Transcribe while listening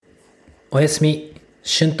おやすみ、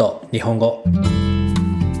春と日本語。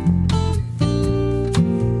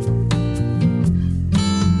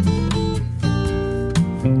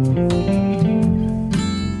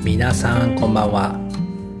皆さんこんばんは。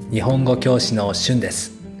日本語教師の春で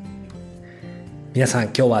す。皆さん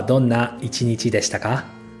今日はどんな一日でしたか？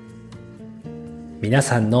皆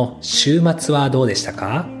さんの週末はどうでした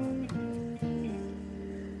か？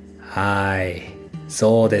はい、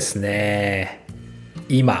そうですね。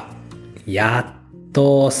今、やっ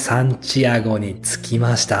とサンチアゴに着き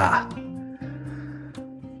ました。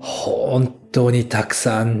本当にたく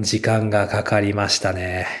さん時間がかかりました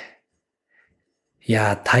ね。い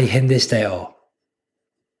や、大変でしたよ。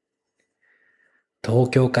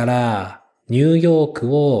東京からニューヨー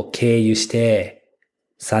クを経由して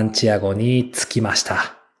サンチアゴに着きまし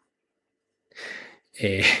た。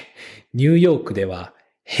ニューヨークでは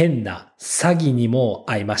変な詐欺にも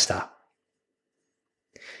遭いました。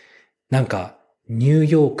なんかニュー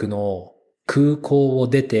ヨークの空港を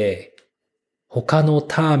出て他の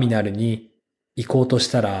ターミナルに行こうとし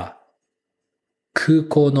たら空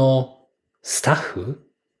港のスタッフ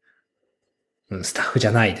じ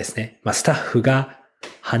ゃないですね。スタッフが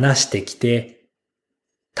話してきて、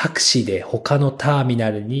タクシーで他のターミ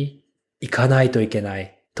ナルに行かないといけな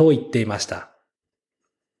いと言っていました。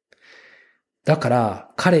だか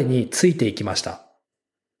ら彼についていきました。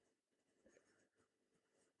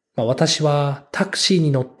私はタクシー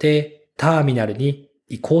に乗ってターミナルに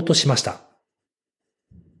行こうとしました。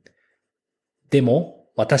でも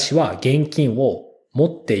私は現金を持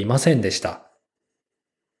っていませんでした。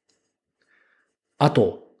あ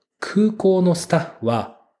と、空港のスタッフ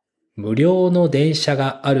は無料の電車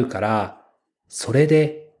があるから、それ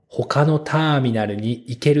で他のターミナルに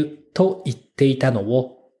行けると言っていたの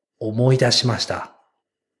を思い出しました。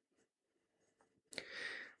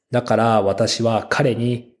だから私は彼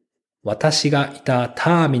に私がいた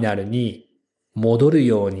ターミナルに戻る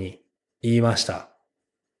ように言いました。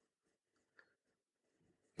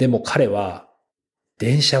でも彼は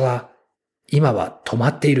電車は今は止ま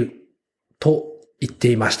っていると言っ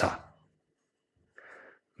ていました。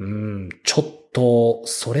ちょっと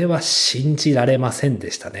それは信じられませんで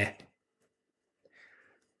したね。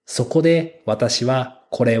そこで私は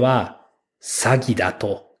これは詐欺だ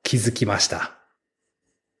と気づきました。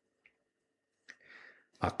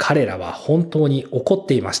彼らは本当に怒っ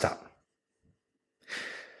ていました。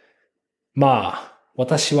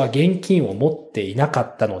私は現金を持っていなか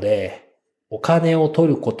ったので、お金を取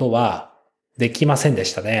ることはできませんで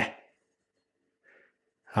したね。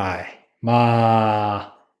はい。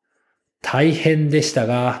大変でした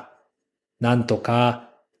が、なんと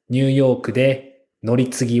かニューヨークで乗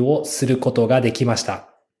り継ぎをすることができました。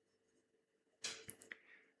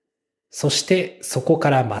そしてそこ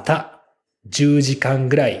からまた10時間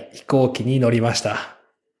ぐらい飛行機に乗りました。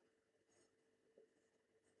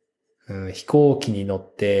飛行機に乗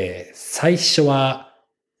って最初は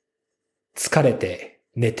疲れて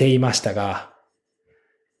寝ていましたが、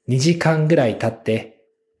2時間ぐらい経って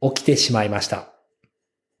起きてしまいました。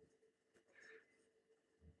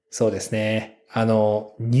そうですね。ニ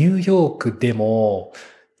ューヨークでも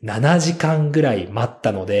7時間ぐらい待っ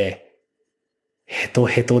たので、ヘト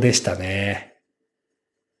ヘトでしたね。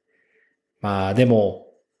でも、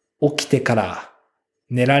起きてから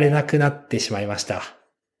寝られなくなってしまいました。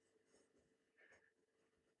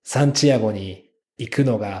サンチアゴに行く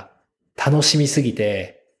のが楽しみすぎ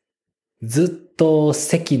て、ずっと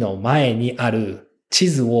席の前にある地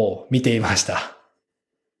図を見ていました。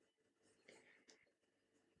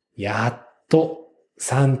やっと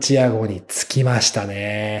サンチアゴに着きました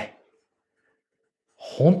ね。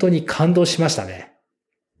本当に感動しましたね。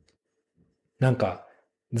なんか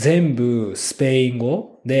全部スペイン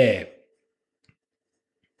語で、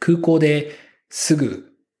空港です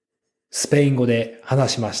ぐスペイン語で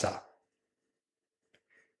話しました。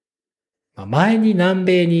前に南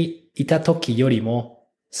米にいた時よりも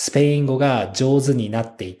スペイン語が上手にな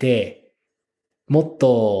っていて、もっ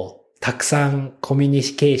とたくさんコミュニ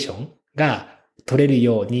ケーションが取れる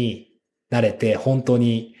ようになれて本当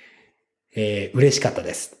に、嬉しかった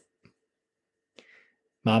です。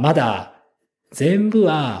まだ全部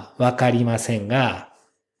はわかりませんが、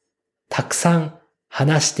たくさん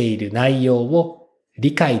話している内容を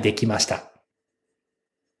理解できました。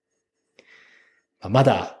ま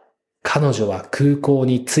だ彼女は空港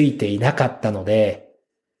に着いていなかったので、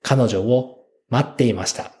彼女を待っていま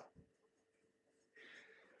した。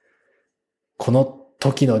この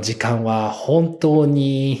時の時間は本当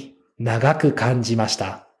に長く感じまし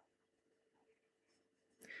た。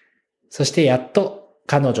そしてやっと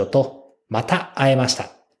彼女とまた会えました。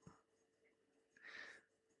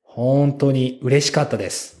本当に嬉しかったで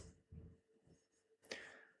す。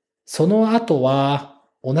その後は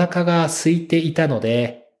お腹が空いていたの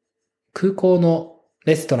で、空港の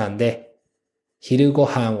レストランで昼ご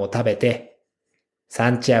飯を食べて、サ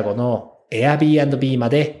ンチアゴの Airbnb ま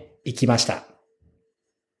で行きました。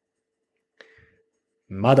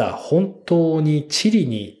まだ本当にチリ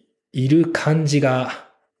にいる感じが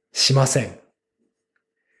しません。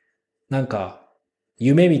なんか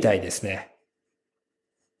夢みたいですね。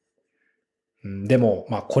でも、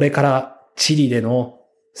これからチリでの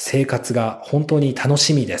生活が本当に楽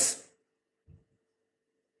しみです。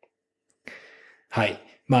はい。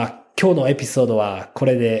今日のエピソードはこ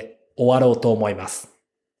れで終わろうと思います。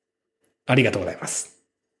ありがとうございます。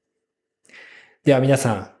では皆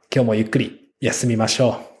さん、今日もゆっくり休みまし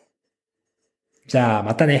ょう。じゃあ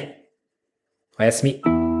またね。おやすみ。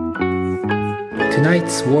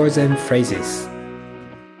Tonight's words and phrases.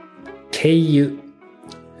 経由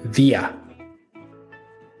via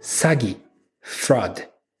詐欺 fraud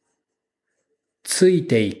つい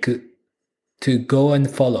ていく to go and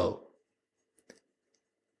follow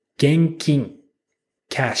現金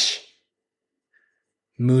cash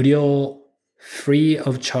無料 free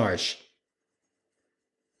of charge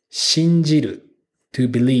信じる to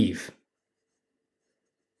believe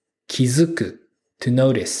気づく to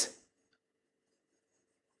notice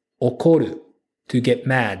怒る to get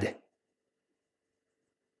mad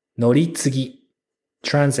乗り継ぎ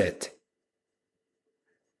transit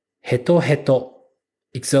ヘトヘト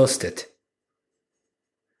exhausted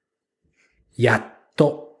やっ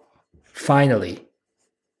と finally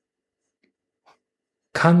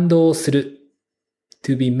感動する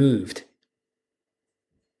to be moved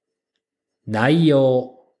内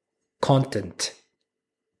容 content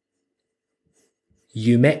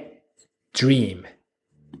夢 dream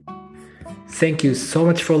Thank you so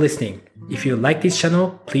much for listening. If you like this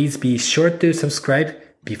channel, please be sure to subscribe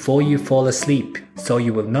before you fall asleep so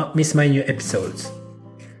you will not miss my new episodes.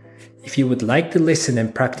 If you would like to listen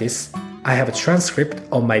and practice, I have a transcript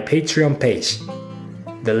on my Patreon page.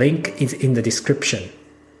 The link is in the description.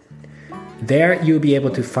 There you'll be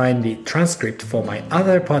able to find the transcript for my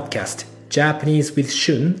other podcast, Japanese with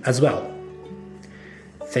Shun, as well.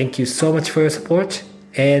 Thank you so much for your support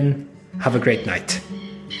and have a great night.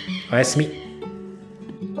 おやすみ。